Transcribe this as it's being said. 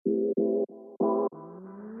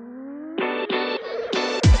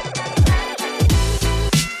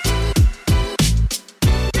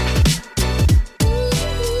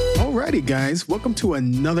guys. Welcome to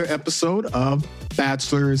another episode of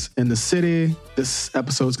Bachelors in the City. This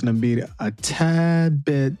episode is going to be a tad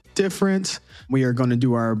bit different. We are going to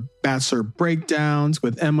do our Bachelor breakdowns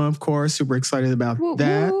with Emma, of course. Super excited about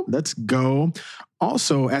that. Let's go.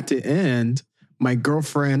 Also, at the end, my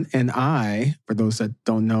girlfriend and I, for those that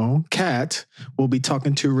don't know, Kat, will be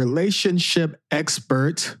talking to relationship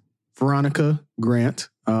expert Veronica Grant.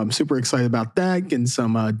 I'm super excited about that, getting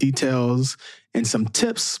some details and some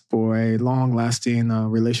tips for a long-lasting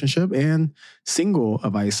relationship and single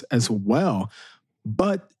advice as well.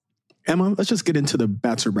 But Emma, let's just get into the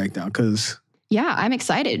Bachelor breakdown because... Yeah, I'm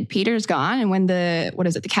excited. Peter's gone, and when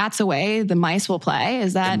the cat's away, the mice will play.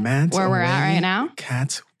 Is that where we're at right now?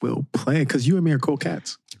 Cats will play because you and me are cool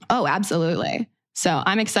cats. Oh, absolutely. So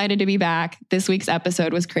I'm excited to be back. This week's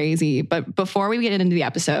episode was crazy. But before we get into the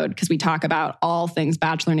episode, because we talk about all things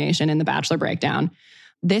Bachelor Nation in the Bachelor Breakdown,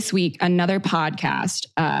 this week, another podcast,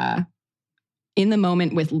 In the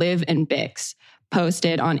Moment with Liv and Bix,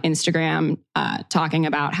 posted on Instagram talking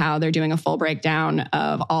about how they're doing a full breakdown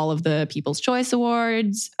of all of the People's Choice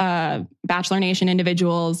Awards, Bachelor Nation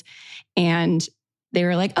individuals. And they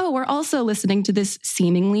were like, oh, we're also listening to this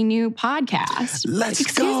seemingly new podcast.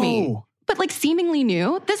 Excuse me. But like seemingly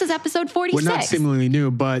new, this is episode 46. We're not seemingly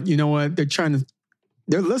new, but you know what?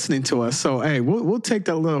 They're listening to us. So, hey, we'll take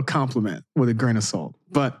that little compliment with a grain of salt.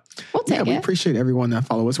 But we appreciate everyone that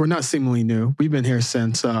follows us. We're not seemingly new. We've been here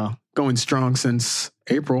since going strong since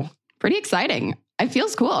April. Pretty exciting. It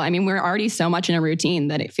feels cool. I mean, we're already so much in a routine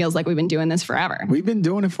that it feels like we've been doing this forever. We've been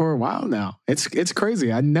doing it for a while now. It's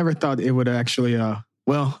crazy. I never thought it would actually, I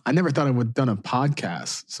never thought it would have done a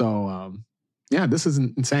podcast. So, this is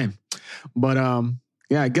insane. But,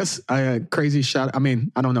 I guess a crazy shout. I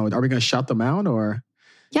mean, I don't know. Are we going to shout them out or?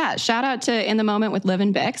 Yeah, shout out to In the Moment with Liv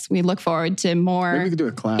and Bix. We look forward to more Maybe we could do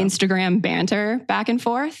a collab. Instagram banter back and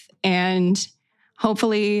forth. And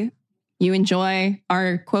hopefully you enjoy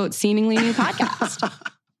our, quote, seemingly new podcast.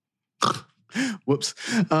 Whoops.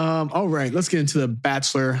 All right, let's get into the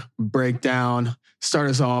Bachelor breakdown. Start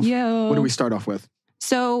us off. What do we start off with?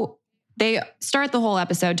 So they start the whole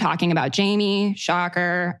episode talking about Jamie.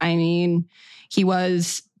 Shocker. I mean, he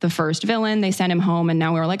was the first villain. They sent him home and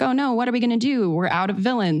now we're like, oh no, what are we going to do? We're out of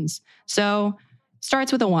villains. So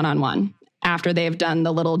starts with a one-on-one after they've done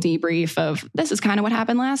the little debrief of this is kind of what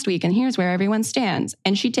happened last week and here's where everyone stands.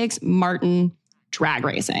 And she takes Martin drag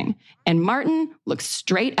racing. And Martin looks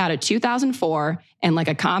straight out of 2004 and like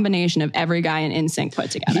a combination of every guy in NSYNC put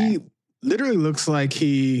together. He literally looks like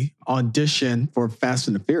he auditioned for Fast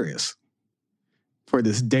and the Furious for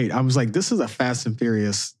this date. I was like, this is a Fast and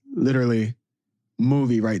Furious, literally,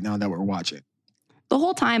 movie right now that we're watching. The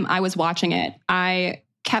whole time I was watching it, I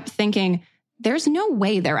kept thinking, there's no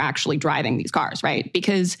way they're actually driving these cars, right?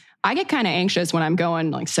 Because I get kind of anxious when I'm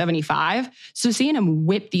going like 75. So seeing him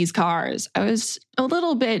whip these cars, I was a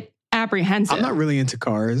little bit apprehensive. I'm not really into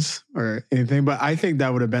cars or anything, but I think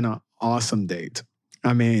that would have been an awesome date.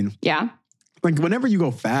 I mean, like whenever you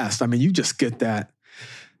go fast, I mean, you just get that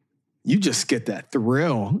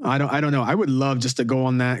thrill. I don't know. I would love just to go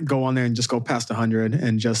on there and just go past 100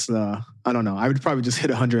 and just, I don't know. I would probably just hit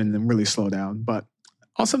 100 and then really slow down. But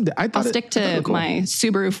awesome. I'll stick to my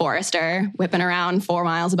Subaru Forester whipping around 4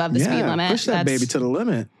 miles above the speed limit. Push that baby to the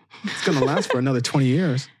limit. It's going to last for another 20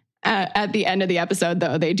 years. At the end of the episode,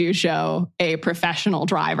 though, they do show a professional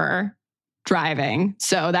driver driving.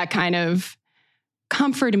 So that kind of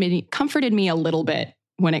comforted me a little bit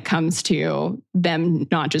when it comes to them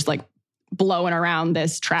not just like blowing around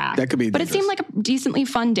this track. That could be dangerous. But it seemed like a decently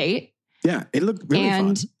fun date. Yeah, it looked really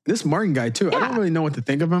fun. This Martin guy too, I don't really know what to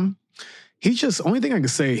think of him. He's just, only thing I can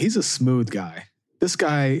say, he's a smooth guy. This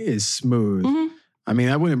guy is smooth. Mm-hmm. I mean,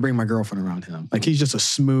 I wouldn't bring my girlfriend around him. Like, he's just a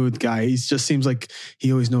smooth guy. He just seems like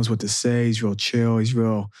he always knows what to say. He's real chill. He's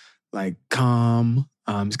real, like, calm.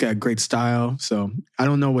 He's got a great style. So I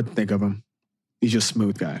don't know what to think of him. He's just a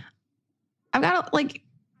smooth guy.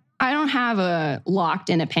 I don't have a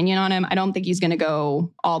locked-in opinion on him. I don't think he's going to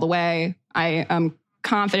go all the way. I am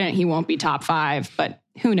confident he won't be top 5, but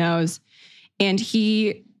who knows? And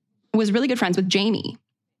he was really good friends with Jamie,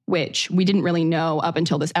 which we didn't really know up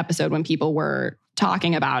until this episode when people were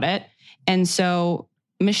talking about it. And so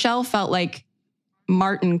Michelle felt like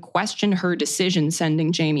Martin questioned her decision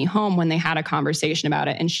sending Jamie home when they had a conversation about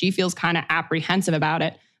it. And she feels kind of apprehensive about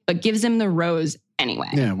it, but gives him the rose anyway.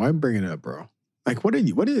 Yeah, why bring it up, bro? Like,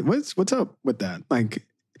 what's up with that? Like,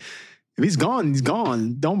 if he's gone, he's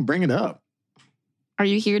gone. Don't bring it up. Are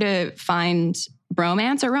you here to find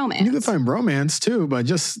bromance or romance? You can find romance too, but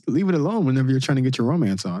just leave it alone whenever you're trying to get your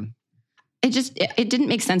romance on. it didn't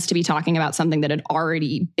make sense to be talking about something that had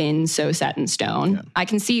already been so set in stone. Yeah. I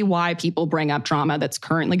can see why people bring up drama that's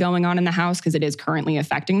currently going on in the house because it is currently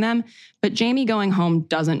affecting them. But Jamie going home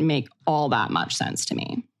doesn't make all that much sense to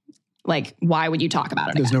me. Like, why would you talk about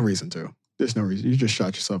it There's again? no reason to. There's no reason. You just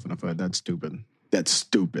shot yourself in the foot. That's stupid. That's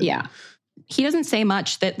stupid. Yeah. He doesn't say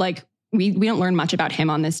much that, like, we don't learn much about him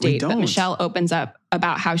on this date. But Michelle opens up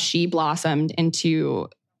about how she blossomed into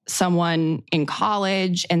someone in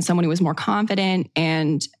college and someone who was more confident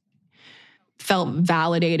and felt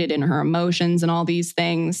validated in her emotions and all these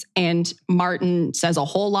things. And Martin says a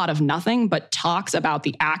whole lot of nothing, but talks about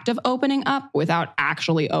the act of opening up without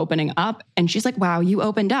actually opening up. And she's like, wow, you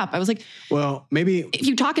opened up. I was like, well, maybe if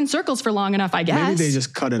you talk in circles for long enough, I guess. Maybe they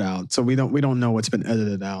just cut it out. So we don't know what's been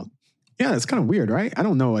edited out. Yeah, it's kind of weird, right? I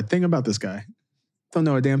don't know a thing about this guy. Don't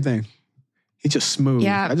know a damn thing. He's just smooth.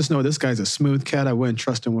 Yeah. I just know this guy's a smooth cat. I wouldn't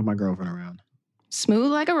trust him with my girlfriend around.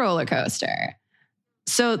 Smooth like a roller coaster.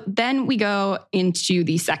 So then we go into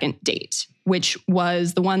the second date, which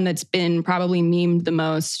was the one that's been probably memed the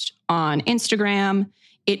most on Instagram.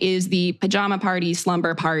 It is the pajama party,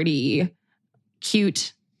 slumber party,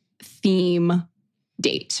 cute theme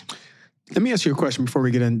date. Let me ask you a question before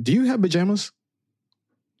we get in. Do you have pajamas?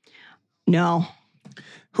 No.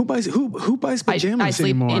 Who buys pajamas I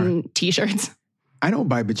sleep anymore? in t-shirts. I don't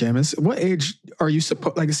buy pajamas. What age are you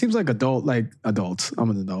supposed? Like, it seems like adults.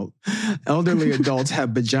 I'm an adult. Elderly adults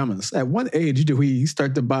have pajamas. At what age do we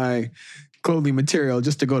start to buy clothing material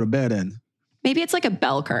just to go to bed in? Maybe it's like a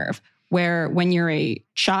bell curve where when you're a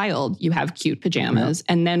child, you have cute pajamas.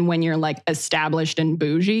 Yeah. And then when you're like established and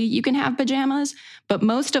bougie, you can have pajamas. But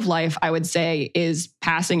most of life, I would say, is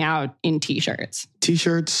passing out in t-shirts.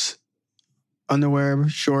 T-shirts, underwear,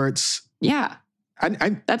 shorts. Yeah.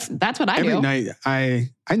 That's what I do. Every night,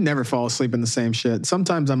 I never fall asleep in the same shit.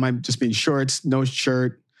 Sometimes I might just be in shorts, no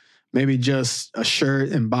shirt, maybe just a shirt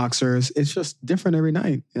and boxers. It's just different every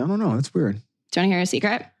night. I don't know. It's weird. Do you want to hear a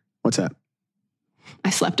secret? What's that?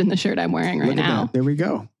 I slept in the shirt I'm wearing right now. There we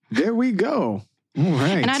go. All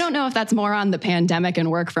right. And I don't know if that's more on the pandemic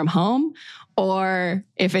and work from home or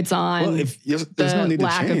if it's on there's no need to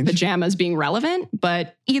lack of pajamas being relevant.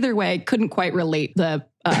 But either way, couldn't quite relate the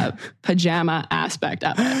pajama aspect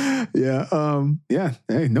of it. Yeah.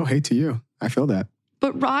 Hey, no hate to you. I feel that.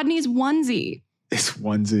 But Rodney's onesie. It's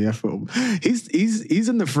onesie. I feel he's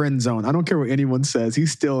in the friend zone. I don't care what anyone says.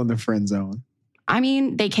 He's still in the friend zone. I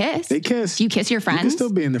mean, they kiss. Do you kiss your friends? You can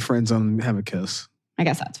still be in the friend zone and have a kiss. I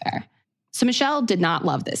guess that's fair. So Michelle did not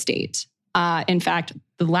love this date. In fact,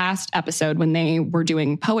 the last episode when they were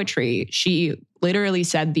doing poetry, she literally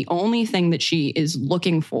said the only thing that she is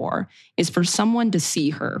looking for is for someone to see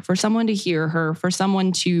her, for someone to hear her, for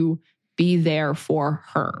someone to be there for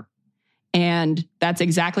her. And that's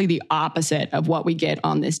exactly the opposite of what we get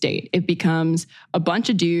on this date. It becomes a bunch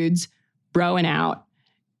of dudes broing out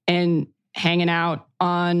and hanging out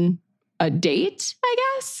on a date, I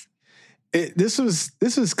guess. This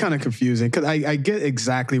was kind of confusing because I get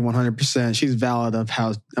exactly 100%. She's valid of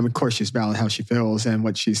of course she's valid how she feels and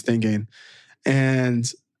what she's thinking. And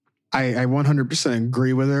I 100%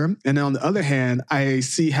 agree with her. And on the other hand, I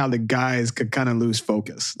see how the guys could kind of lose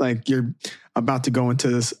focus. Like, you're about to go into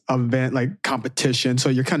this event, like competition. So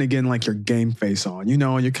you're kind of getting like your game face on,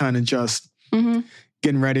 you're kind of just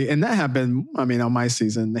getting ready. And that happened, on my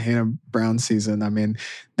season, the Hannah Brown season.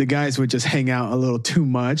 The guys would just hang out a little too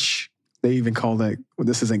much. They even called it,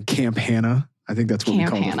 this isn't Camp Hannah. I think that's what we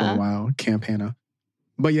called it for a while, Camp Hannah.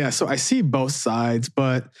 But yeah, so I see both sides.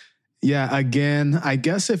 But yeah, again, I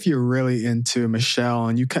guess if you're really into Michelle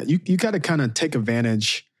and you got to kind of take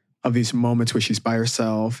advantage of these moments where she's by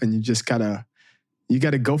herself and you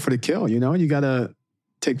got to go for the kill, you got to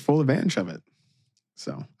take full advantage of it.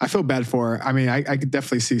 So I feel bad for her. I could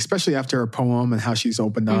definitely see, especially after her poem and how she's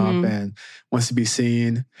opened up and wants to be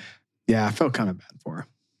seen. Yeah, I felt kind of bad for her.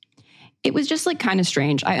 It was just like kind of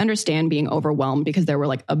strange. I understand being overwhelmed because there were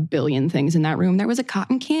like a billion things in that room. There was a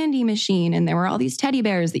cotton candy machine and there were all these teddy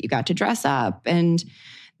bears that you got to dress up. And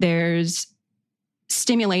there's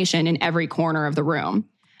stimulation in every corner of the room.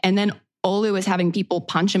 And then Olu is having people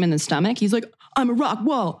punch him in the stomach. He's like, I'm a rock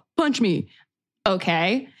wall, punch me.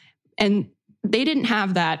 Okay. And they didn't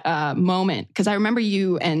have that moment because I remember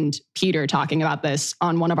you and Peter talking about this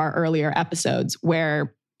on one of our earlier episodes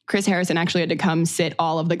where Chris Harrison actually had to come sit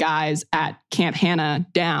all of the guys at Camp Hannah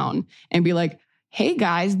down and be like, hey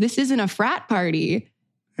guys, this isn't a frat party.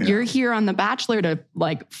 Yeah. You're here on The Bachelor to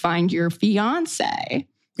like find your fiance.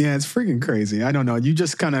 Yeah, it's freaking crazy. I don't know. You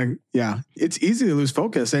just kind of, it's easy to lose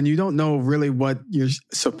focus and you don't know really what you're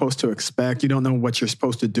supposed to expect. You don't know what you're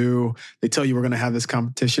supposed to do. They tell you we're going to have this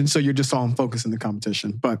competition. So you're just all in focus in the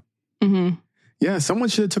competition. But Mm-hmm. Yeah, someone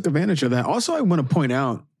should have took advantage of that. Also, I want to point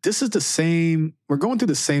out, this is the same, we're going through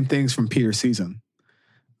the same things from Peter's season.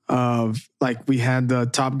 Of like, we had the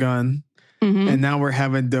Top Gun, and now we're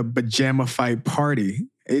having the pajama fight party.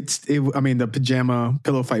 The pajama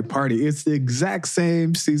pillow fight party. It's the exact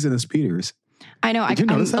same season as Peter's. I know. I'm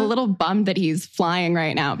a little bummed that he's flying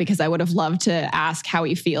right now because I would have loved to ask how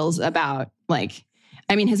he feels about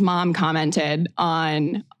his mom commented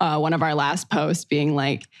on one of our last posts being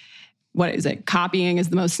like, what is it? Copying is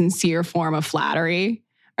the most sincere form of flattery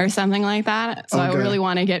or something like that. So I really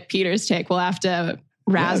want to get Peter's take. We'll have to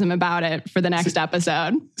razz him about it for the next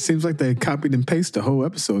episode. Seems like they copied and pasted the whole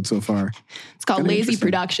episode so far. It's called lazy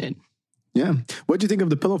production. Yeah. What did you think of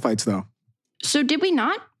the pillow fights though? So did we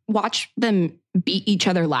not watch them beat each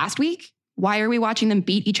other last week? Why are we watching them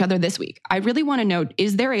beat each other this week? I really want to know,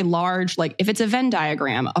 is there a large, if it's a Venn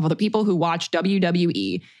diagram of the people who watch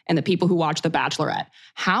WWE and the people who watch The Bachelorette,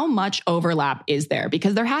 how much overlap is there?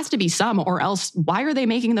 Because there has to be some, or else why are they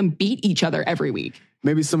making them beat each other every week?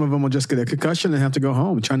 Maybe some of them will just get a concussion and have to go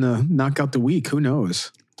home trying to knock out the week. Who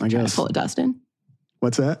knows? I guess. Pull a Dustin.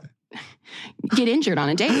 What's that? Get injured on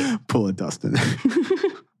a date. Pull a Dustin.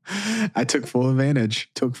 I took full advantage.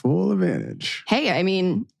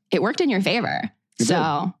 Hey, it worked in your favor.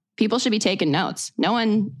 People should be taking notes. No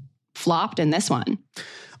one flopped in this one.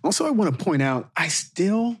 Also, I want to point out, I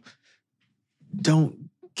still don't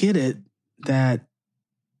get it that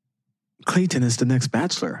Clayton is the next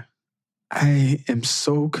Bachelor. I am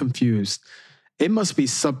so confused. It must be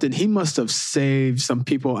something. He must have saved some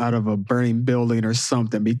people out of a burning building or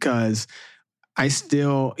something, because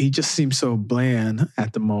he just seems so bland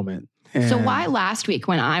at the moment. So why last week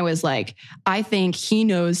when I was like, I think he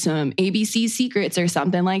knows some ABC secrets or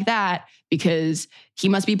something like that, because he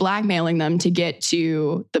must be blackmailing them to get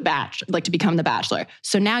to the to become the Bachelor.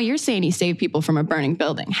 So now you're saying he saved people from a burning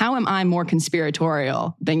building. How am I more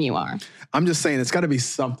conspiratorial than you are? I'm just saying it's got to be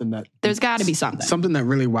something there's got to be something. Something that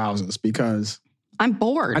really wows us, because I'm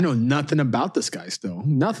bored. I know nothing about this guy still.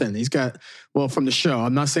 Nothing. He's got, from the show,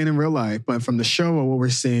 I'm not saying in real life, but from the show, what we're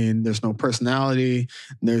seeing, there's no personality.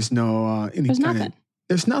 There's no... There's nothing.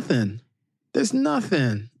 There's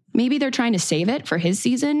nothing. Maybe they're trying to save it for his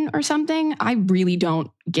season or something. I really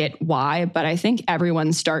don't get why, but I think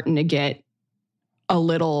everyone's starting to get a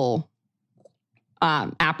little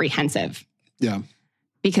apprehensive. Yeah.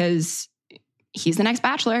 Because he's the next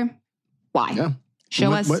Bachelor. Why? Yeah.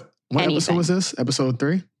 Show us What anything. episode was this? Episode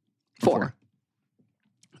 3? 4.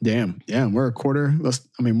 Damn. Yeah, we're a quarter.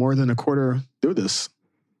 More than a quarter through this.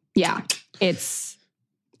 Yeah.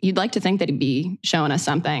 You'd like to think that he'd be showing us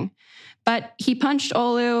something. But he punched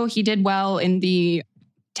Olu. He did well in the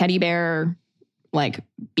teddy bear,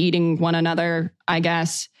 beating one another, I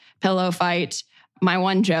guess, pillow fight. My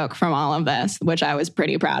one joke from all of this, which I was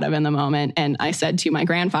pretty proud of in the moment, and I said to my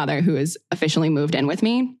grandfather, who is officially moved in with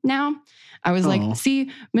me now, I was like,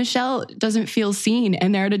 see, Michelle doesn't feel seen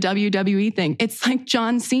and they're at a WWE thing. It's like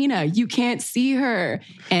John Cena. You can't see her.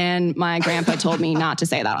 And my grandpa told me not to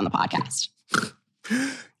say that on the podcast.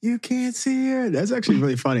 You can't see her. That's actually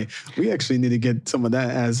really funny. We actually need to get some of that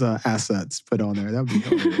as assets put on there. That would be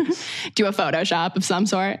hilarious. Do a Photoshop of some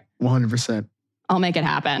sort. 100%. I'll make it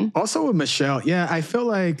happen. Also with Michelle, I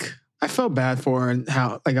felt bad for her, and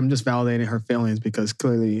how, I'm just validating her feelings, because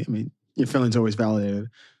clearly, your feelings are always validated.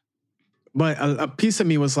 But a piece of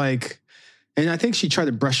me was like, and I think she tried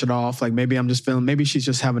to brush it off. Maybe she's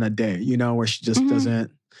just having a day, where she just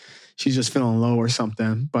she's just feeling low or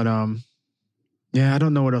something. But I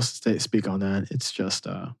don't know what else to speak on that. It's just...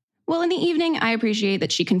 Well, in the evening, I appreciate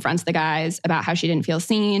that she confronts the guys about how she didn't feel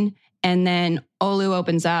seen. And then Olu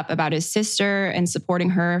opens up about his sister and supporting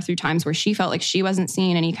her through times where she felt like she wasn't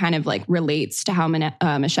seen. And he kind of relates to how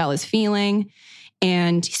Michelle is feeling.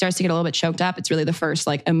 And he starts to get a little bit choked up. It's really the first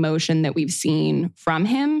emotion that we've seen from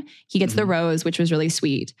him. He gets the rose, which was really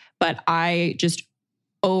sweet. But I just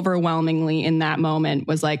overwhelmingly in that moment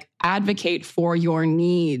was like, advocate for your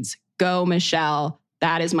needs. Go, Michelle.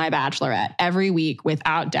 That is my Bachelorette. Every week,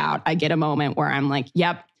 without doubt, I get a moment where I'm like,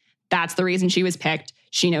 yep, that's the reason she was picked.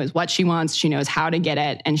 She knows what she wants. She knows how to get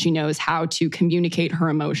it. And she knows how to communicate her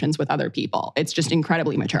emotions with other people. It's just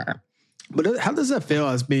incredibly mature. But how does that feel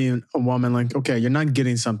as being a woman? Okay, you're not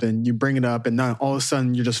getting something, you bring it up, and now all of a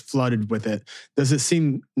sudden you're just flooded with it. Does it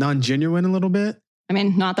seem non-genuine a little bit?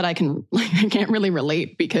 Not that I can't really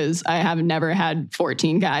relate, because I have never had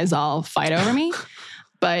 14 guys all fight over me.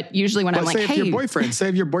 But usually when I'm like, hey... Say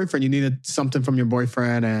if your boyfriend, you needed something from your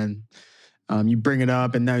boyfriend, and you bring it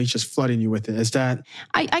up, and now he's just flooding you with it. Is that...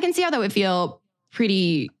 I can see how that would feel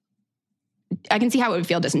pretty I can see how it would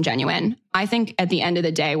feel disingenuine. I think at the end of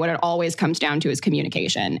the day, what it always comes down to is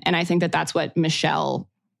communication. And I think that that's what Michelle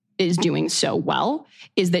is doing so well,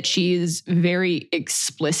 is that she's very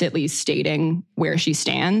explicitly stating where she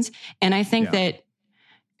stands. And I think that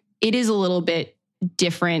it is a little bit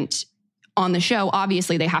different on the show.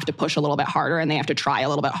 Obviously, they have to push a little bit harder and they have to try a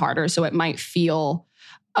little bit harder. So it might feel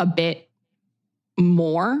a bit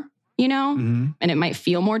more, you know, and it might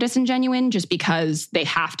feel more disingenuine just because they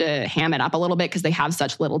have to ham it up a little bit because they have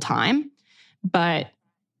such little time. But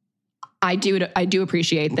I do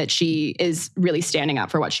appreciate that she is really standing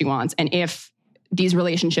up for what she wants. And if these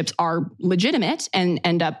relationships are legitimate and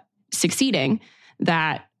end up succeeding,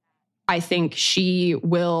 that I think she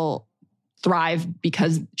will thrive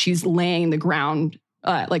because she's laying the ground,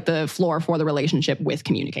 like the floor for the relationship with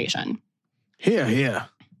communication. Yeah.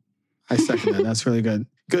 I second that. That's really good.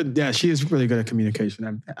 Good. Yeah, she is really good at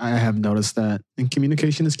communication. I have noticed that. And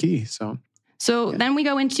communication is key. So then we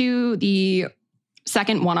go into the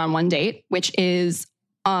second one-on-one date, which is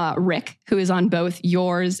Rick, who is on both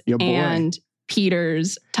yours and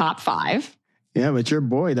Peter's top 5. Yeah, but your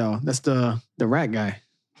boy, though, that's the rat guy.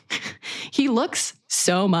 He looks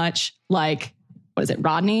so much like, what is it,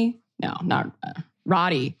 Rodney? No, not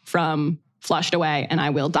Roddy from Flushed Away, and I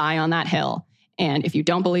Will Die on That Hill. And if you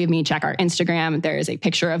don't believe me, check our Instagram. There is a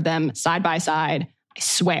picture of them side by side. I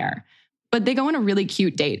swear. But they go on a really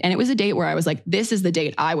cute date. And it was a date where I was like, this is the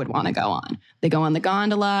date I would want to go on. They go on the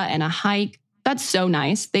gondola and a hike. That's so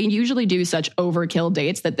nice. They usually do such overkill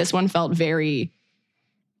dates that this one felt very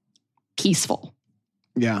peaceful.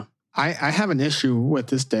 Yeah. I have an issue with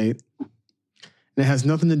this date. And it has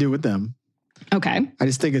nothing to do with them. Okay. I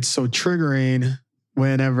just think it's so triggering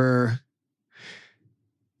whenever,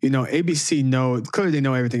 you know, ABC clearly they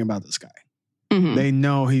know everything about this guy. Mm-hmm. They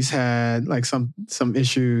know he's had like some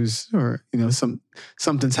issues or, you know,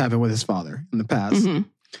 something's happened with his father in the past. Mm-hmm.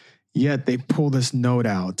 Yet they pull this note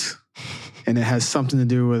out and it has something to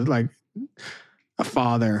do with like a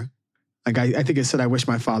father. Like I think it said, I wish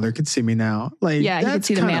my father could see me now. Like, yeah, he could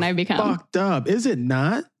see the man I've become. Fucked up. Is it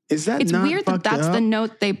not? Is that it's not weird that that's up? The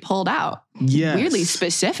note they pulled out. Yes. Weirdly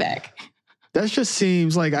specific. That just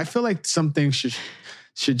seems like, I feel like some things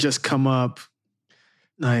should just come up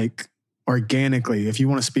like organically. If you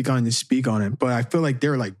want to speak on it, you speak on it. But I feel like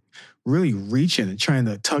they're like really reaching and trying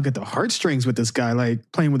to tug at the heartstrings with this guy,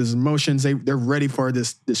 like playing with his emotions. They're ready for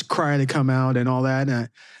this cry to come out and all that. And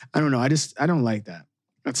I don't know. I don't like that.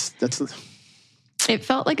 That's. It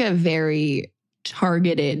felt like a very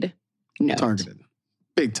targeted note. Targeted.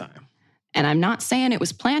 Big time. And I'm not saying it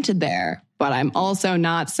was planted there, but I'm also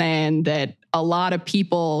not saying that a lot of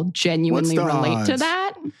people genuinely relate to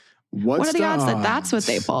that. What are the odds that that's what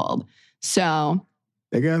they pulled? So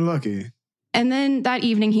they got lucky. And then that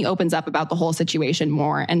evening, he opens up about the whole situation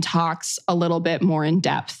more and talks a little bit more in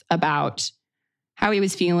depth about how he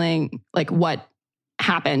was feeling, like what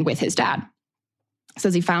happened with his dad.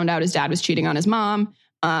 Says he found out his dad was cheating on his mom.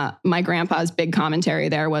 My grandpa's big commentary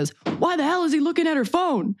there was, why the hell is he looking at her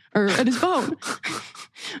phone or at his phone?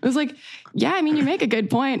 I was like, yeah, I mean, you make a good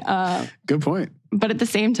point. Good point. But at the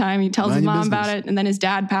same time, he tells his mom about it. And then his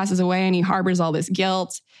dad passes away and he harbors all this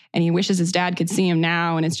guilt and he wishes his dad could see him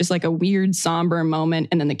now. And it's just like a weird, somber moment.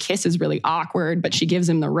 And then the kiss is really awkward, but she gives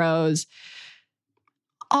him the rose.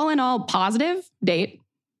 All in all, positive date,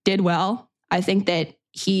 did well. I think that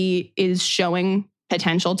he is showing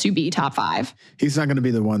potential to be top 5. He's not going to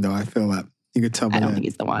be the one, though. I feel that. You could tell by I don't that. think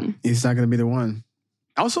he's the one. He's not going to be the one.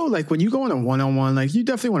 Also, like when you go on a one-on-one, like you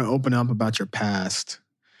definitely want to open up about your past,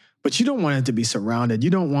 but you don't want it to be surrounded. You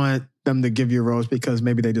don't want them to give you a rose because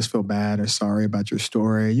maybe they just feel bad or sorry about your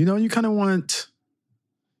story. You know, you kind of want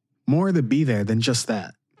more to be there than just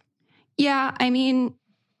that. Yeah, I mean,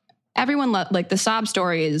 everyone, like the sob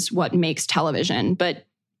story is what makes television, but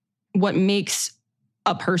what makes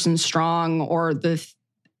a person strong or the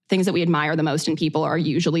things that we admire the most in people are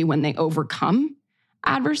usually when they overcome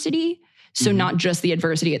adversity. So not just the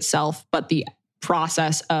adversity itself, but the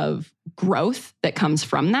process of growth that comes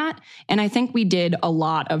from that. And I think we did a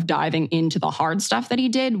lot of diving into the hard stuff that he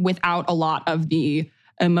did without a lot of the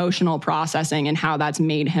emotional processing and how that's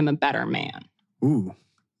made him a better man. Ooh,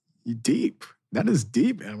 you deep. That is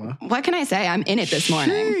deep, Emma. What can I say? I'm in it this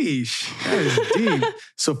morning. Sheesh, that is deep.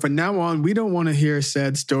 So from now on, we don't want to hear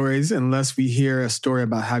sad stories unless we hear a story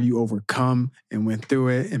about how you overcome and went through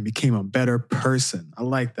it and became a better person. I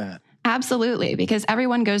like that. Absolutely, because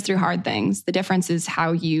everyone goes through hard things. The difference is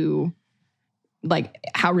how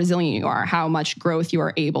resilient you are, how much growth you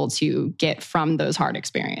are able to get from those hard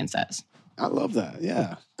experiences. I love that.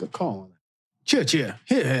 Yeah, good call on it. Cheer, cheer.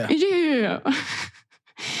 Yeah.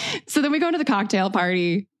 So then we go to the cocktail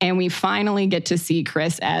party and we finally get to see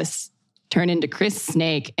Chris S. turn into Chris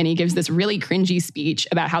Snake. And he gives this really cringy speech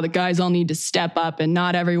about how the guys all need to step up and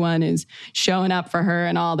not everyone is showing up for her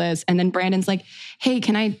and all this. And then Brandon's like, hey,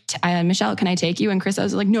 Michelle, can I take you? And Chris S.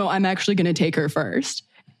 is like, no, I'm actually going to take her first.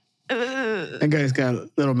 That guy's got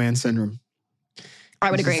little man syndrome. I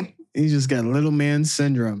would agree. He's just got little man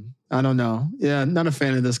syndrome. I don't know. Yeah, not a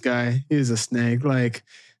fan of this guy. He's a snake. Like,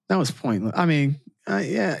 that was pointless. I mean,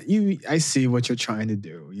 I see what you're trying to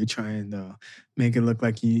do. You're trying to make it look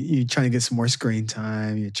like you're trying to get some more screen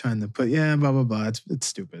time. You're trying to put, blah, blah, blah. It's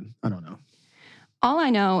stupid. I don't know. All I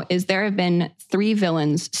know is there have been 3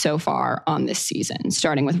 villains so far on this season,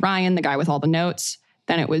 starting with Ryan, the guy with all the notes.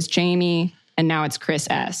 Then it was Jamie, and now it's Chris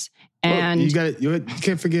S. And you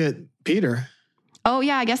can't forget Peter. Oh,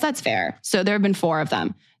 yeah, I guess that's fair. So there have been 4 of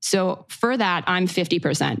them. So for that, I'm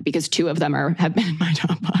 50% because 2 of them have been in my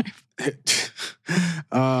top 5.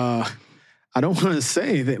 I don't want to say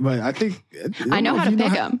anything, but I think... I know how to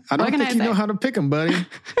pick them. I don't think you know how to pick them, buddy.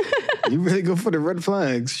 You really go for the red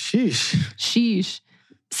flags. Sheesh.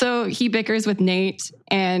 So he bickers with Nate,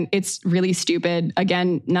 and it's really stupid.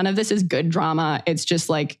 Again, none of this is good drama. It's just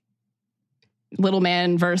like little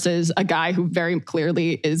man versus a guy who very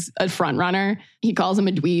clearly is a front runner. He calls him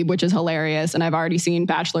a dweeb, which is hilarious. And I've already seen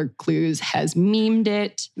Bachelor Clues has memed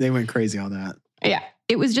it. They went crazy on that. Yeah,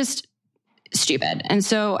 it was just stupid. And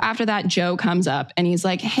so after that, Joe comes up and he's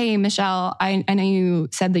like, hey, Michelle, I know you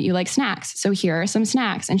said that you like snacks. So here are some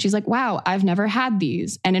snacks. And she's like, wow, I've never had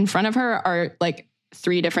these. And in front of her are like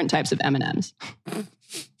 3 different types of M&Ms.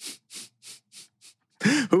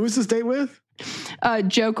 Who was this date with?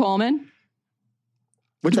 Joe Coleman.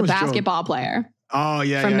 Which the basketball player. Oh,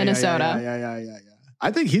 yeah. From Minnesota. Yeah.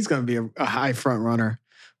 I think he's going to be a high front runner.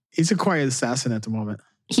 He's a quiet assassin at the moment.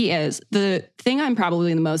 He is. The thing I'm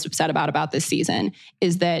probably the most upset about this season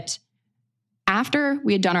is that after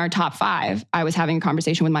we had done our top 5, I was having a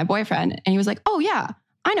conversation with my boyfriend and he was like, oh yeah,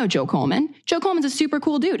 I know Joe Coleman. Joe Coleman's a super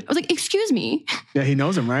cool dude. I was like, excuse me. Yeah, he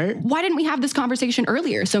knows him, right? Why didn't we have this conversation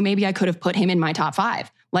earlier? So maybe I could have put him in my top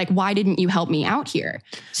 5. Like, why didn't you help me out here?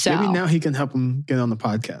 So maybe now he can help him get on the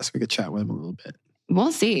podcast. We could chat with him a little bit.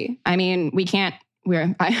 We'll see. I mean, we can't.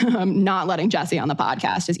 I'm not letting Jesse on the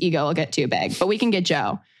podcast. His ego will get too big, but we can get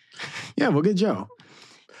Joe. Yeah, we'll get Joe.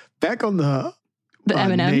 Back on the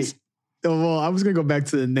M&Ms. Nate. Well, I was going to go back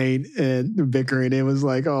to the Nate and the bickering. It was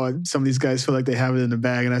like, oh, some of these guys feel like they have it in the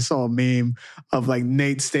bag. And I saw a meme of like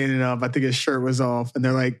Nate standing up. I think his shirt was off. And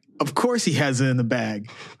they're like, of course he has it in the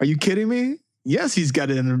bag. Are you kidding me? Yes, he's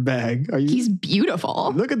got it in the bag. He's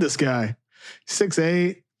beautiful. Look at this guy.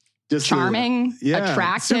 6'8". Just charming,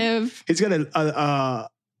 attractive. So he's got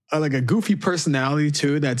a goofy personality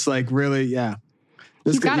too. That's like really, yeah.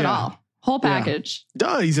 He's got it all. Whole package.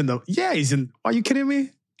 Yeah. He's in. Are you kidding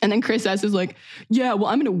me? And then Chris S is like, yeah, well,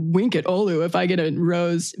 I'm going to wink at Olu if I get a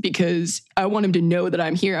rose because I want him to know that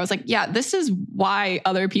I'm here. I was like, yeah, this is why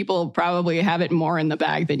other people probably have it more in the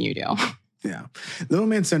bag than you do. Yeah. Little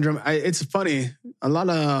man syndrome. It's funny.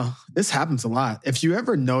 This happens a lot. If you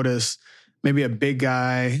ever notice, maybe a big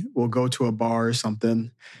guy will go to a bar or something,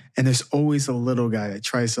 and there's always a little guy that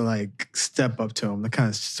tries to like step up to him, to kind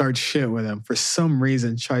of start shit with him. For some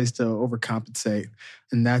reason, tries to overcompensate.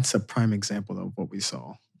 And that's a prime example of what we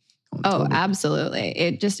saw. Oh, absolutely.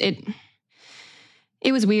 It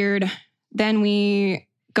was weird. Then we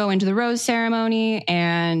go into the rose ceremony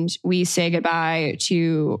and we say goodbye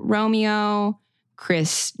to Romeo,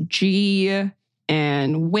 Chris G,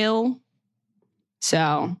 and Will.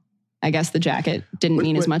 So I guess the jacket didn't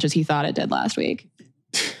mean as much as he thought it did last week.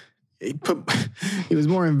 He was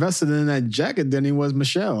more invested in that jacket than he was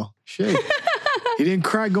Michelle. Shit. He didn't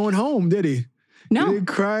cry going home, did he? No. He didn't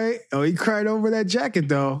cry. Oh, he cried over that jacket,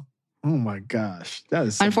 though. Oh, my gosh. That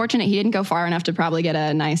is unfortunate. He didn't go far enough to probably get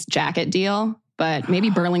a nice jacket deal, but maybe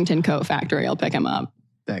Burlington Coat Factory will pick him up.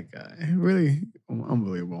 That guy. Really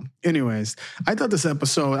unbelievable. Anyways, I thought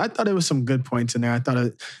there was some good points in there. I thought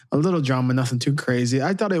a little drama, nothing too crazy.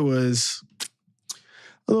 I thought it was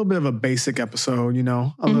a little bit of a basic episode,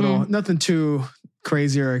 little, nothing too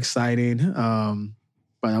crazy or exciting.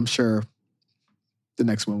 But I'm sure the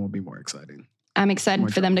next one will be more exciting. I'm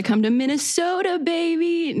excited for them to come to Minnesota,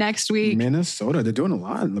 baby, next week. Minnesota. They're doing a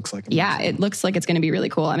lot, it looks like. Yeah, it looks like it's going to be really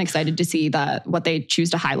cool. I'm excited to see what they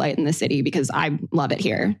choose to highlight in the city because I love it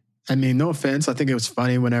here. I mean, no offense. I think it was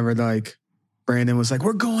funny whenever like Brandon was like,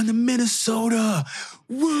 we're going to Minnesota.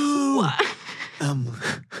 Woo!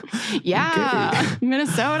 Yeah, okay.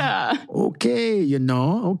 Minnesota. Okay,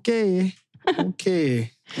 okay.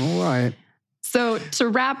 Okay. All right. So to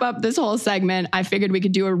wrap up this whole segment, I figured we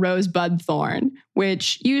could do a rosebud thorn,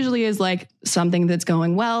 which usually is like something that's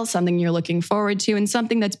going well, something you're looking forward to, and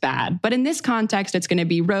something that's bad. But in this context, it's going to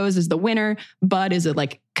be rose is the winner, bud is a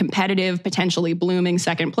like competitive, potentially blooming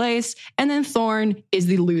second place, and then thorn is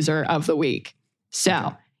the loser of the week.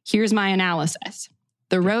 So here's my analysis.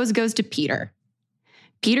 The rose goes to Peter.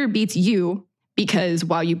 Peter beats you because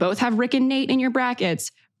while you both have Rick and Nate in your brackets,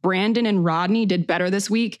 Brandon and Rodney did better this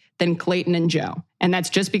week than Clayton and Joe. And that's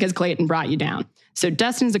just because Clayton brought you down. So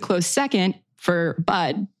Dustin's a close second for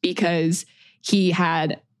Bud because he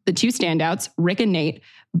had the two standouts, Rick and Nate.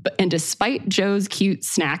 And despite Joe's cute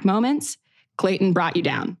snack moments, Clayton brought you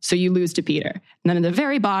down. So you lose to Peter. And then at the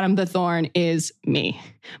very bottom, the thorn is me.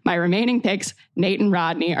 My remaining picks, Nate and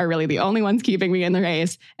Rodney, are really the only ones keeping me in the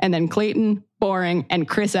race. And then Clayton, Boring, and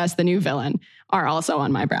Chris S., the new villain, are also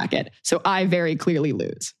on my bracket. So I very clearly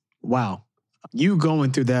lose. Wow. You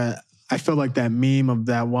going through that, I feel like that meme of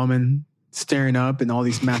that woman staring up and all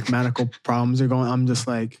these mathematical problems are going, I'm just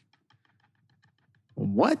like,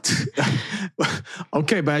 what?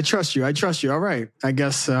 Okay, but I trust you. All right. I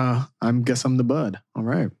guess I'm the bud. All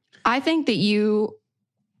right. I think that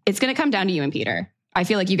it's going to come down to you and Peter. I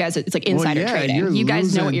feel like you guys, it's like insider trading. You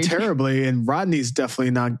guys know what you're doing. Terribly, and Rodney's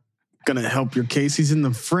definitely not going to help your case. He's in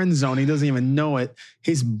the friend zone. He doesn't even know it.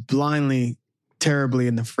 He's blindly, terribly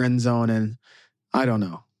in the friend zone, and I don't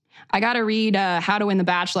know. I got to read How to Win the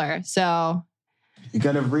Bachelor, so... You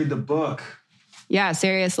got to read the book. Yeah,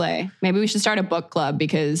 seriously. Maybe we should start a book club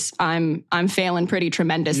because I'm failing pretty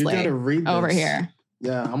tremendously over here.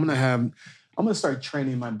 Yeah, I'm gonna start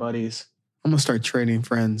training my buddies. I'm gonna start training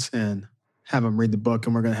friends and have them read the book,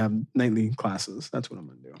 and we're gonna have nightly classes. That's what I'm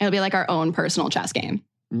gonna do. It'll be like our own personal chess game.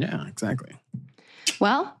 Yeah, exactly.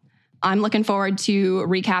 Well, I'm looking forward to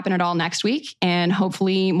recapping it all next week, and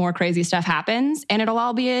hopefully more crazy stuff happens, and it'll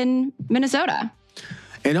all be in Minnesota.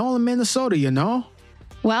 And all in Minnesota, you know?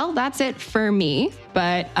 Well, that's it for me.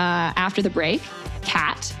 But after the break,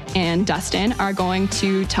 Kat and Dustin are going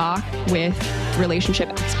to talk with relationship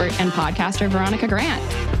expert and podcaster Veronica Grant.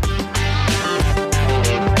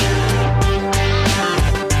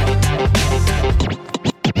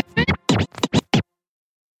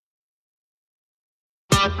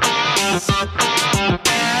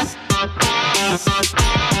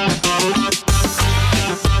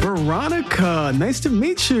 Veronica, nice to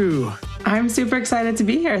meet you. I'm super excited to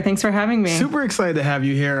be here. Thanks for having me. Super excited to have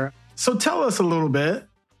you here. So tell us a little bit.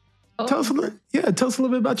 Tell us a little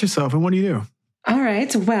bit about yourself and what do you do? All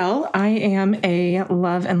right. Well, I am a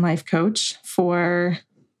love and life coach for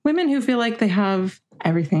women who feel like they have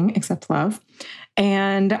everything except love.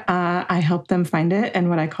 And I help them find it in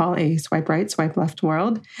what I call a swipe right, swipe left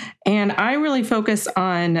world. And I really focus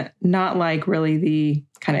on not like really the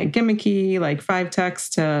kind of gimmicky, like 5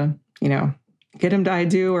 texts to, get him to I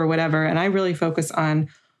do or whatever. And I really focus on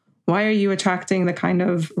why are you attracting the kind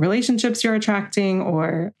of relationships you're attracting,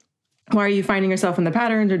 or why are you finding yourself in the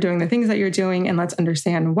patterns or doing the things that you're doing? And let's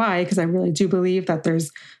understand why, because I really do believe that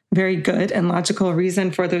there's very good and logical reason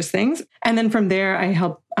for those things. And then from there, I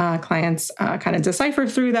help clients kind of decipher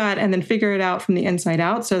through that and then figure it out from the inside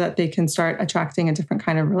out so that they can start attracting a different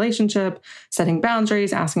kind of relationship, setting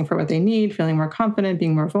boundaries, asking for what they need, feeling more confident,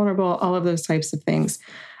 being more vulnerable, all of those types of things.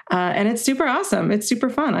 And it's super awesome. It's super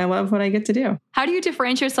fun. I love what I get to do. How do you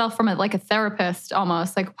differentiate yourself from like a therapist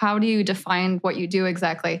almost? Like, how do you define what you do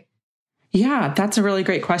exactly? Yeah, that's a really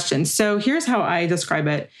great question. So here's how I describe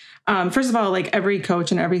it. First of all, like every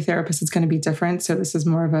coach and every therapist is going to be different. So this is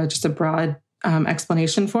more of just a broad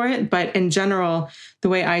explanation for it. But in general, the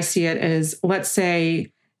way I see it is, let's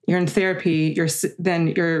say you're in therapy, you're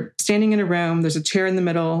standing in a room, there's a chair in the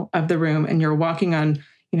middle of the room, and you're walking on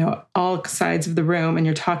all sides of the room, and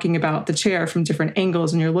you're talking about the chair from different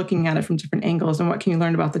angles, and you're looking at it from different angles. And what can you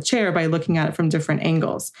learn about the chair by looking at it from different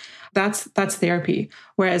angles? That's therapy.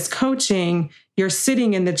 Whereas coaching, you're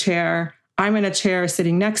sitting in the chair, I'm in a chair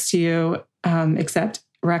sitting next to you, except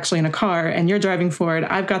we're actually in a car and you're driving forward.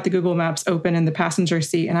 I've got the Google Maps open in the passenger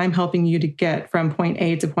seat, and I'm helping you to get from point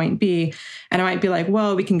A to point B. And I might be like,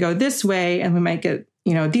 well, we can go this way, and we might get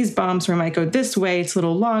these bumps, or we might go this way. It's a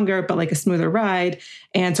little longer, but like a smoother ride.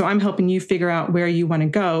 And so I'm helping you figure out where you want to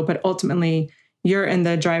go, but ultimately you're in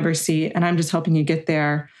the driver's seat and I'm just helping you get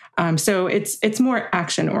there. So it's more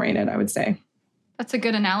action oriented, I would say. That's a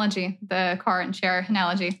good analogy, the car and chair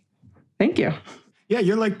analogy. Thank you. Yeah,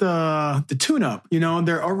 you're like the tune-up.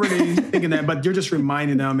 They're already thinking that, but you're just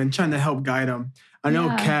reminding them and trying to help guide them. I know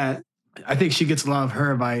Kat, I think she gets a lot of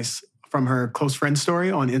her advice from her close friend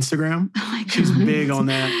story on Instagram. Oh my God. She's big on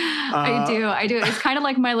that. I do. It's kind of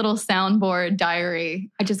like my little soundboard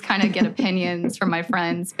diary. I just kind of get opinions from my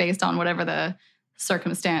friends based on whatever the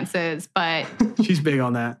circumstances. But she's big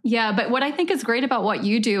on that. Yeah. But what I think is great about what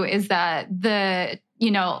you do is that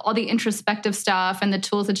all the introspective stuff and the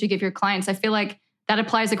tools that you give your clients, I feel like that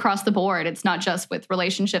applies across the board. It's not just with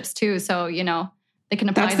relationships too. So, they can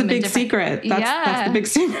apply them in different... That's the big secret. That's the big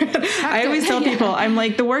secret. I always tell people, I'm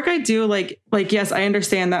like, the work I do, like, yes, I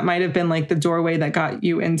understand that might have been like the doorway that got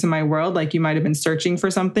you into my world. Like you might have been searching for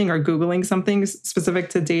something or Googling something specific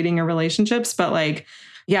to dating or relationships. But like,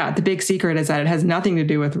 yeah, the big secret is that it has nothing to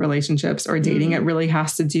do with relationships or dating. Mm-hmm. It really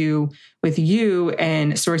has to do with you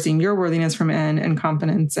and sourcing your worthiness from in and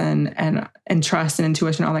confidence and trust and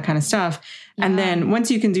intuition, all that kind of stuff. Yeah. And then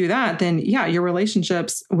once you can do that, then your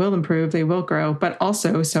relationships will improve, they will grow, but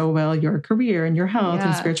also so will your career and your health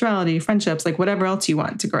and spirituality, friendships, like whatever else you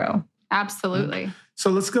want to grow. Absolutely.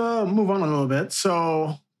 So let's go move on a little bit.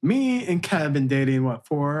 So me and Kat have been dating,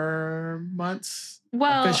 4 months?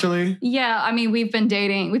 Well, officially? Yeah. I mean, we've been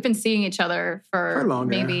seeing each other for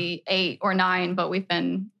maybe 8 or 9, but we've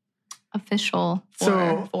been official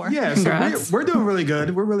for 4. Yeah, so we're doing really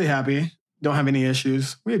good. We're really happy. Don't have any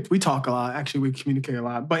issues. We talk a lot. Actually, we communicate a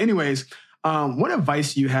lot. But anyways, what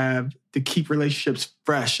advice do you have to keep relationships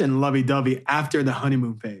fresh and lovey-dovey after the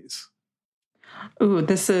honeymoon phase? Ooh,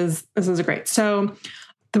 this is great. So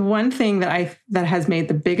the one thing that has made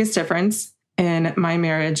the biggest difference in my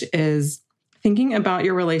marriage is thinking about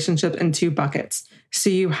your relationship in 2 buckets.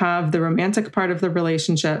 So you have the romantic part of the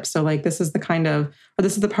relationship. So like this is the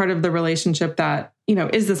part of the relationship that,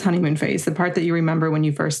 is this honeymoon phase, the part that you remember when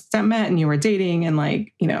you first met and you were dating and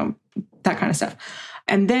like, that kind of stuff.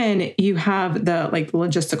 And then you have the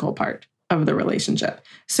logistical part of the relationship.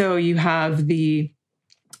 So you have the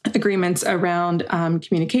agreements around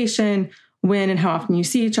communication, when and how often you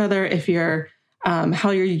see each other, if you're how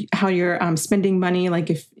you're spending money, like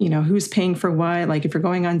if, who's paying for what, like if you're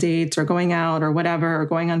going on dates or going out or whatever, or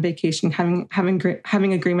going on vacation,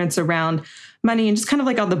 having agreements around money and just kind of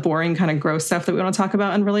like all the boring kind of gross stuff that we want to talk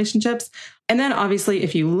about in relationships. And then obviously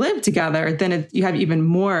if you live together, then you have even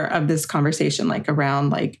more of this conversation, like around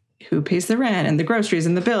like who pays the rent and the groceries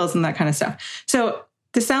and the bills and that kind of stuff. So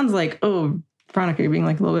this sounds like, oh, Veronica, you're being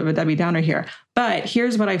like a little bit of a Debbie Downer here. But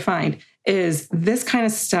here's what I find is this kind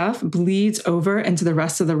of stuff bleeds over into the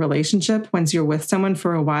rest of the relationship once you're with someone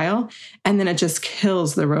for a while. And then it just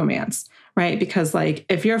kills the romance, right? Because like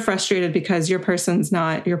if you're frustrated because your partner's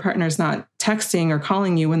not texting or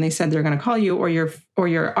calling you when they said they're going to call you, or you're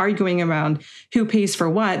arguing around who pays for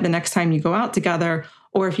what the next time you go out together,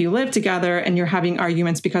 or if you live together and you're having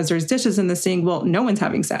arguments because there's dishes in the sink, well, no one's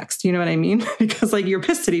having sex. Do you know what I mean? Because like you're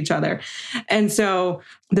pissed at each other. And so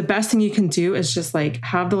the best thing you can do is just like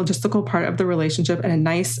have the logistical part of the relationship in a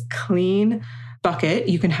nice, clean bucket.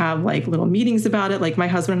 You can have like little meetings about it. Like my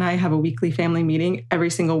husband and I have a weekly family meeting every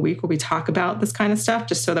single week where we talk about this kind of stuff,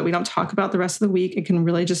 just so that we don't talk about the rest of the week. It can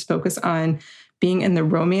really just focus on being in the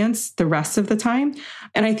romance the rest of the time.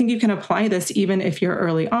 And I think you can apply this even if you're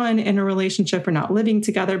early on in a relationship or not living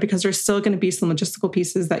together, because there's still going to be some logistical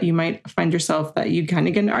pieces that you might find yourself that you kind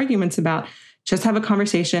of get in arguments about. Just have a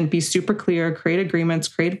conversation, be super clear, create agreements,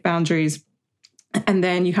 create boundaries. And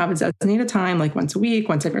then you have a designated time, like once a week,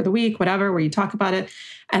 once every other week, whatever, where you talk about it.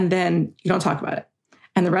 And then you don't talk about it.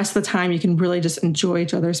 And the rest of the time, you can really just enjoy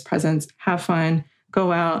each other's presence, have fun,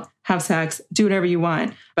 go out, have sex, do whatever you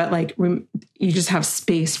want. But like, you just have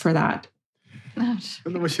space for that. I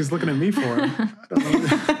don't know what she's looking at me for. I don't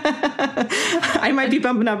know. I might be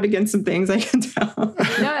bumping up against some things, I can tell.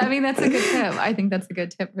 No, I mean, that's a good tip. I think that's a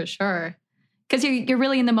good tip for sure. Because you're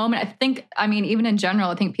really in the moment. Even in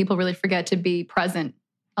general, I think people really forget to be present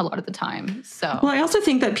a lot of the time. So, well, I also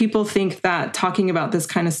think that people think that talking about this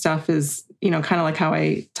kind of stuff is, kind of like how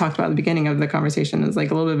I talked about at the beginning of the conversation, is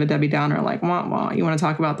like a little bit of a Debbie Downer, like, wah, wah, you want to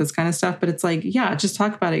talk about this kind of stuff. But it's like, yeah, just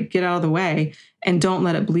talk about it, get out of the way, and don't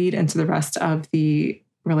let it bleed into the rest of the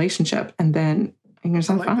relationship. And then you're just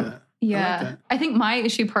have fun. Yeah. I think my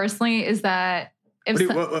issue personally is that what do you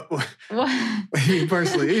mean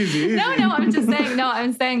personally? Easy. No,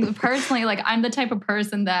 I'm saying personally, like I'm the type of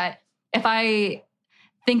person that if I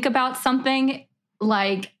think about something,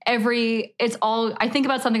 I think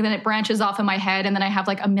about something, then it branches off in my head, and then I have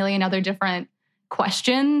like a million other different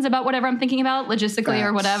questions about whatever I'm thinking about logistically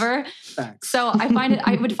or whatever. Facts. So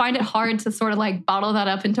I would find it hard to sort of like bottle that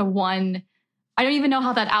up into one. I don't even know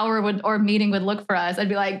how that hour or meeting would look for us. I'd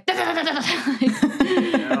be like,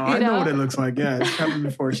 I know what it looks like. Yeah, it's happened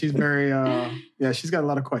before. She's very, she's got a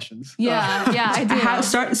lot of questions. Yeah, I do.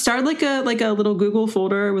 Start like a little Google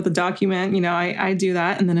folder with a document. I do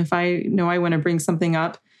that. And then if I know I want to bring something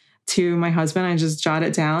up to my husband. I just jot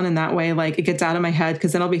it down. And that way, like, it gets out of my head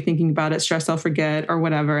because then I'll be thinking about it, stressed, I'll forget or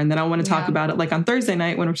whatever. And then I'll want to talk about it like on Thursday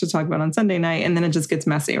night when we're supposed to talk about it on Sunday night. And then it just gets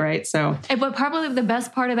messy, right? So, but probably the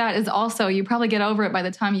best part of that is also you probably get over it by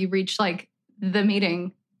the time you reach like the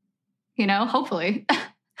meeting, hopefully.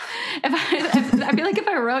 I feel like if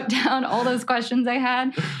I wrote down all those questions I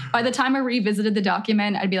had, by the time I revisited the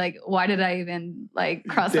document, I'd be like, why did I even like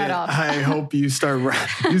cross that off? I hope you start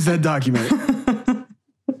use that document.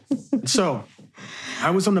 So I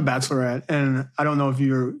was on The Bachelorette, and I don't know if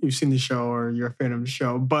you've seen the show or you're a fan of the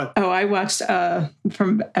show, but I watched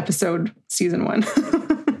from season 1.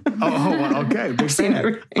 Oh, okay. Big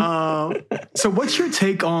fan. So what's your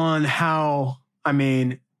take on how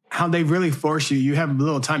they really force you? You have a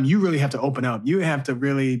little time. You really have to open up. You have to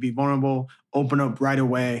really be vulnerable, open up right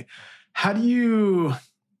away.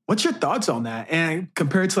 What's your thoughts on that? And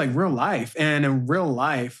compared to like real life, and in real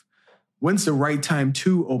life, when's the right time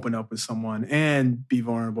to open up with someone and be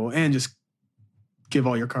vulnerable and just give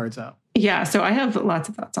all your cards out? Yeah, so I have lots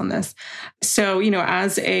of thoughts on this. So,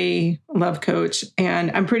 as a love coach,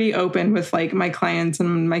 and I'm pretty open with like my clients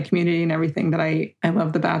and my community and everything that I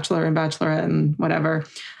love The Bachelor and Bachelorette and whatever.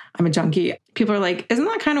 I'm a junkie. People are like, isn't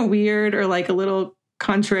that kind of weird or like a little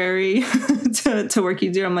contrary to work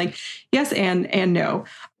you do? I'm like, yes and no.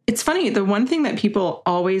 It's funny. The one thing that people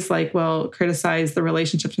always criticize the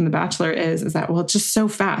relationships in The Bachelor is that, it's just so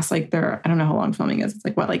fast. Like I don't know how long filming is.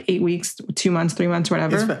 It's like 8 weeks, 2 months, 3 months,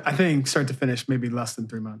 whatever. I think start to finish, maybe less than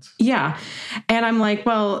 3 months. Yeah. And I'm like,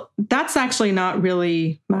 that's actually not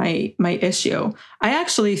really my issue. I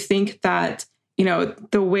actually think that,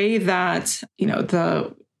 the way that,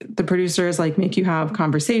 the producers like make you have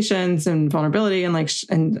conversations and vulnerability and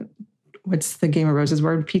and what's the Game of Roses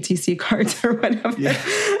word? PTC cards or whatever. Yeah.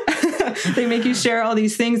 They make you share all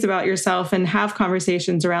these things about yourself and have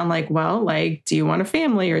conversations around do you want a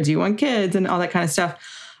family or do you want kids and all that kind of stuff.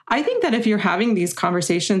 I think that if you're having these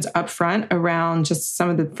conversations up front around just some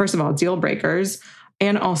of the, first of all, deal breakers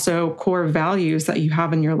and also core values that you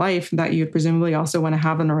have in your life that you'd presumably also want to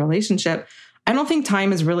have in a relationship, I don't think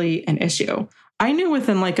time is really an issue. I knew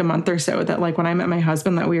within a month or so that when I met my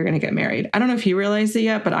husband that we were going to get married. I don't know if he realized it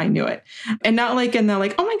yet, but I knew it. And not in the oh my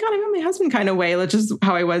God, I met my husband kind of way, which is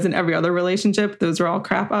how I was in every other relationship. Those were all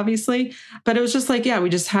crap, obviously. But it was just we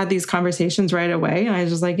just had these conversations right away. And I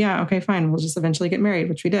was just yeah, okay, fine. We'll just eventually get married,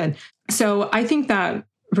 which we did. So I think that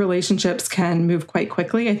relationships can move quite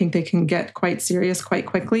quickly. I think they can get quite serious quite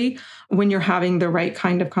quickly when you're having the right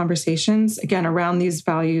kind of conversations, again, around these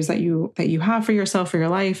values that you have for yourself, for your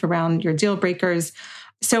life, around your deal breakers.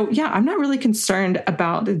 So yeah, I'm not really concerned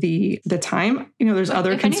about the time. There's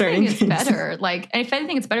other concerning things. It's better. If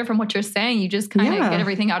anything, it's better from what you're saying. You just kind of get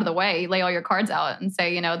everything out of the way, lay all your cards out and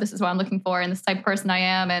say, this is what I'm looking for and this type of person I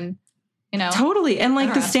am. And totally. And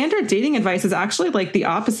the standard dating advice is actually the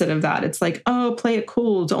opposite of that. It's play it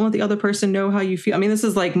cool. Don't let the other person know how you feel. I mean, this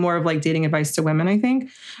is more of dating advice to women, I think,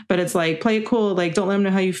 but it's play it cool. Don't let him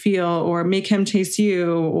know how you feel or make him chase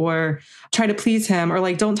you or try to please him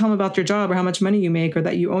or don't tell him about your job or how much money you make or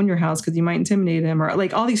that you own your house because you might intimidate him or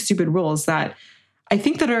all these stupid rules that I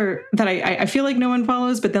think that I feel like no one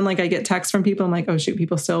follows, but then I get texts from people. I'm oh shoot,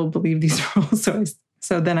 people still believe these rules.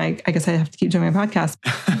 So then I guess I have to keep doing my podcast.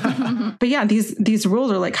 But yeah, these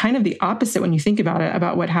rules are kind of the opposite when you think about it,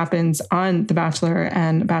 about what happens on The Bachelor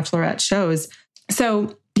and Bachelorette shows.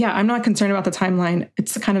 So yeah, I'm not concerned about the timeline.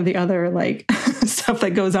 It's kind of the other stuff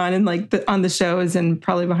that goes on in on the shows and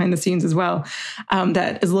probably behind the scenes as well.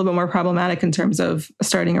 That is a little bit more problematic in terms of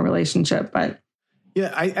starting a relationship. But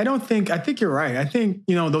yeah, I think you're right. I think,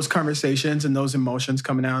 those conversations and those emotions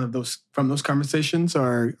coming out of from those conversations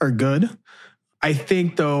are good. I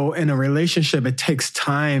think though, in a relationship, it takes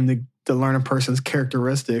time to learn a person's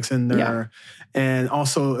characteristics and and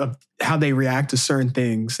also how they react to certain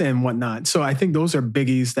things and whatnot. So I think those are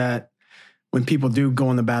biggies that when people do go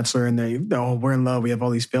on The Bachelor and we're in love, we have all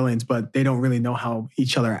these feelings, but they don't really know how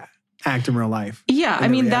each other act in real life. Yeah. I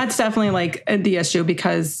mean, that's definitely the issue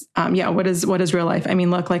because, what is real life? I mean,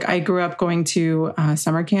 look, I grew up going to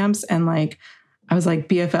summer camps and I was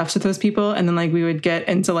BFFs with those people. And then we would get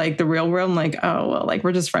into the real world and oh, well,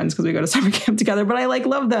 we're just friends because we go to summer camp together, but I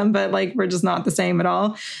love them, but we're just not the same at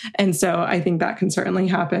all. And so I think that can certainly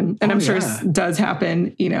happen. And I'm sure it does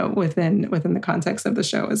happen, within the context of the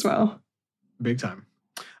show as well. Big time.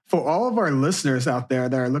 For all of our listeners out there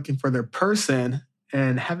that are looking for their person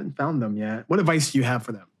and haven't found them yet, what advice do you have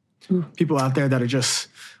for them? Ooh. People out there that are just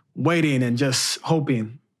waiting and just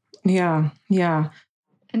hoping. Yeah.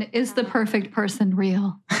 And is the perfect person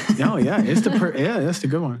real? Oh yeah, that's the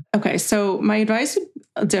good one. Okay, so my advice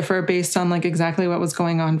would differ based on like exactly what was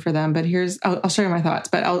going on for them. But I'll share my thoughts.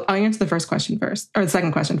 But I'll answer the first question first, or the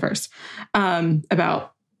second question first,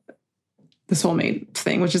 about the soulmate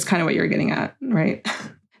thing, which is kind of what you're getting at, right?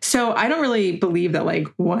 So I don't really believe that like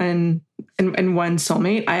one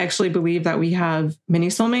soulmate. I actually believe that we have many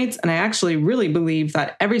soulmates, and I actually really believe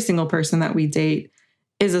that every single person that we date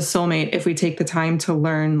is a soulmate if we take the time to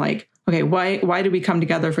learn, like, okay, why did we come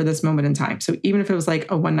together for this moment in time? So even if it was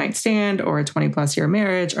like a one-night stand or a 20+ year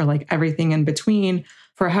marriage or like everything in between,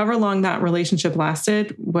 for however long that relationship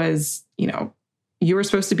lasted was, you were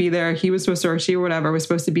supposed to be there. He was supposed to, or she or whatever was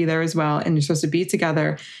supposed to be there as well. And you're supposed to be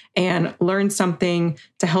together and learn something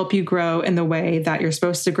to help you grow in the way that you're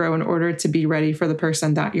supposed to grow in order to be ready for the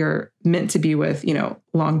person that you're meant to be with,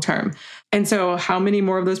 long term. And so how many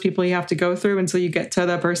more of those people you have to go through until you get to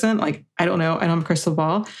that person? Like, I don't know. I don't have a crystal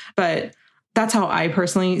ball, but that's how I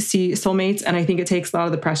personally see soulmates. And I think it takes a lot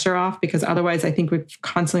of the pressure off, because otherwise I think we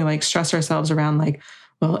constantly like stress ourselves around like,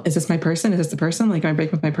 well, is this my person? Is this the person? Like, am I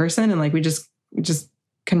breaking with my person? And like, we just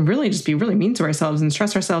can really just be really mean to ourselves and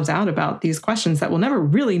stress ourselves out about these questions that we'll never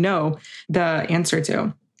really know the answer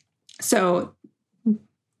to. So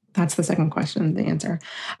that's the second question, the answer.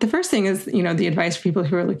 The first thing is, the advice for people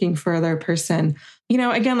who are looking for their person.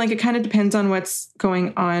 Again, like it kind of depends on what's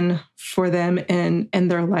going on for them in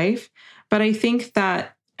their life. But I think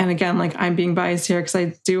that, and again, like I'm being biased here because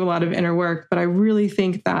I do a lot of inner work, but I really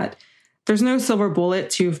think that there's no silver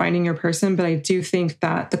bullet to finding your person, but I do think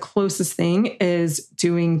that the closest thing is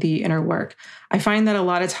doing the inner work. I find that a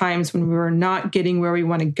lot of times when we're not getting where we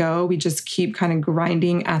want to go, we just keep kind of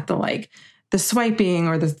grinding at the swiping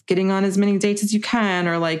or the getting on as many dates as you can,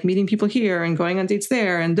 or like meeting people here and going on dates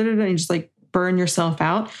there and and you just like burn yourself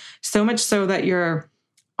out so much so that you're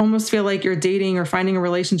almost feel like you're dating or finding a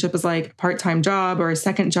relationship is like a part-time job or a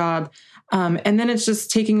second job. And then it's just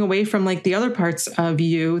taking away from like the other parts of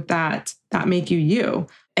you that make you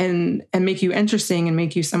and make you interesting and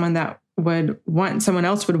make you someone that someone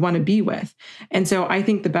else would want to be with. And so I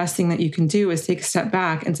think the best thing that you can do is take a step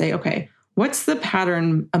back and say, okay, what's the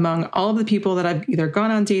pattern among all of the people that I've either gone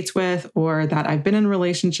on dates with or that I've been in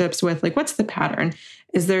relationships with? Like, what's the pattern?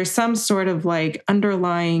 Is there some sort of like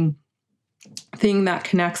underlying thing that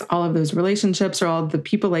connects all of those relationships or all of the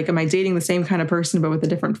people? Like, am I dating the same kind of person, but with a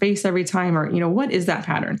different face every time? Or, what is that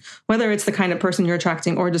pattern? Whether it's the kind of person you're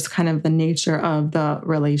attracting or just kind of the nature of the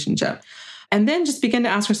relationship. And then just begin to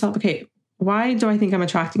ask yourself, okay, why do I think I'm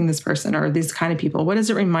attracting this person or these kind of people? What does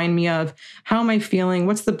it remind me of? How am I feeling?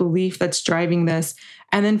 What's the belief that's driving this?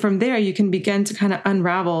 And then from there, you can begin to kind of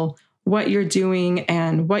unravel what you're doing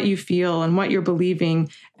and what you feel and what you're believing.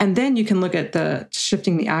 And then you can look at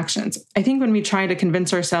shifting the actions. I think when we try to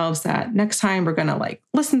convince ourselves that next time we're going to like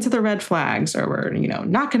listen to the red flags, or we're,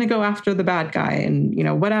 not going to go after the bad guy and,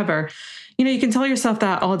 whatever, you can tell yourself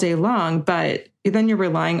that all day long, but then you're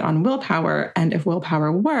relying on willpower. And if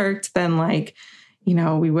willpower worked, then like,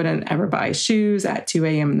 we wouldn't ever buy shoes at 2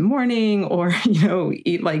 a.m. in the morning or,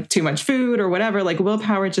 eat like too much food or whatever. Like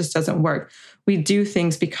willpower just doesn't work. We do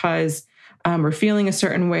things because we're feeling a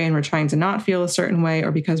certain way and we're trying to not feel a certain way,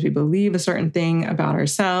 or because we believe a certain thing about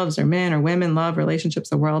ourselves or men or women, love,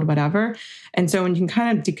 relationships, the world, whatever. And so when you can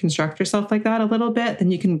kind of deconstruct yourself like that a little bit,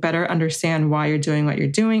 then you can better understand why you're doing what you're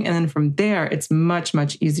doing. And then from there, it's much,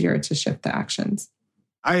 much easier to shift the actions.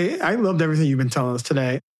 I loved everything you've been telling us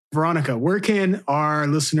today. Veronica, where can our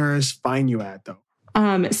listeners find you at, though?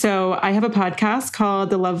 So I have a podcast called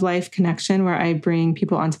The Love Life Connection, where I bring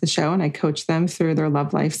people onto the show and I coach them through their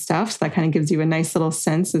love life stuff. So that kind of gives you a nice little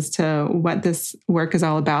sense as to what this work is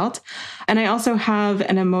all about. And I also have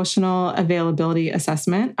an emotional availability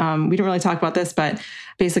assessment. We didn't really talk about this, but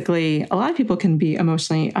basically a lot of people can be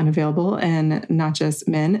emotionally unavailable, and not just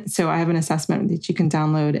men. So I have an assessment that you can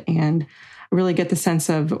download and really get the sense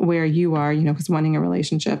of where you are, because wanting a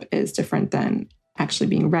relationship is different than actually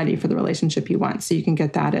being ready for the relationship you want. So you can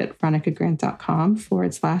get that at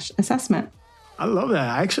veronicagrant.com/assessment. I love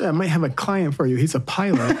that. I might have a client for you. He's a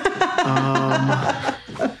pilot.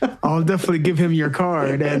 I'll definitely give him your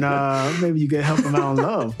card and maybe you can help him out in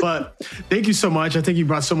love. But thank you so much. I think you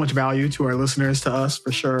brought so much value to our listeners, to us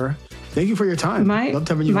for sure. Thank you for your time. Loved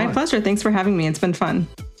having you on. My pleasure. Thanks for having me. It's been fun.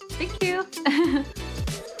 Thank you.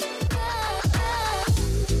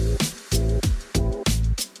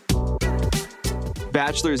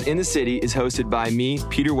 Bachelors in the City is hosted by me,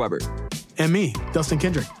 Peter Weber. And me, Dustin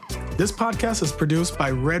Kendrick. This podcast is produced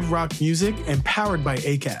by Red Rock Music and powered by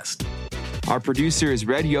Acast. Our producer is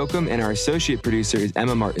Red Yoakum and our associate producer is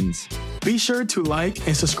Emma Martins. Be sure to like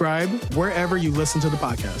and subscribe wherever you listen to the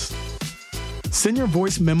podcast. Send your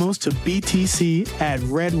voice memos to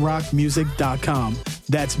btc@redrockmusic.com.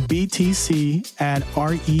 That's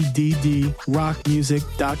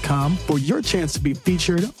btc@reddrockmusic.com for your chance to be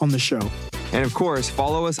featured on the show. And of course,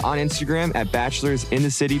 follow us on Instagram at Bachelors in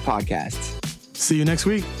the City Podcasts. See you next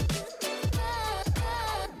week.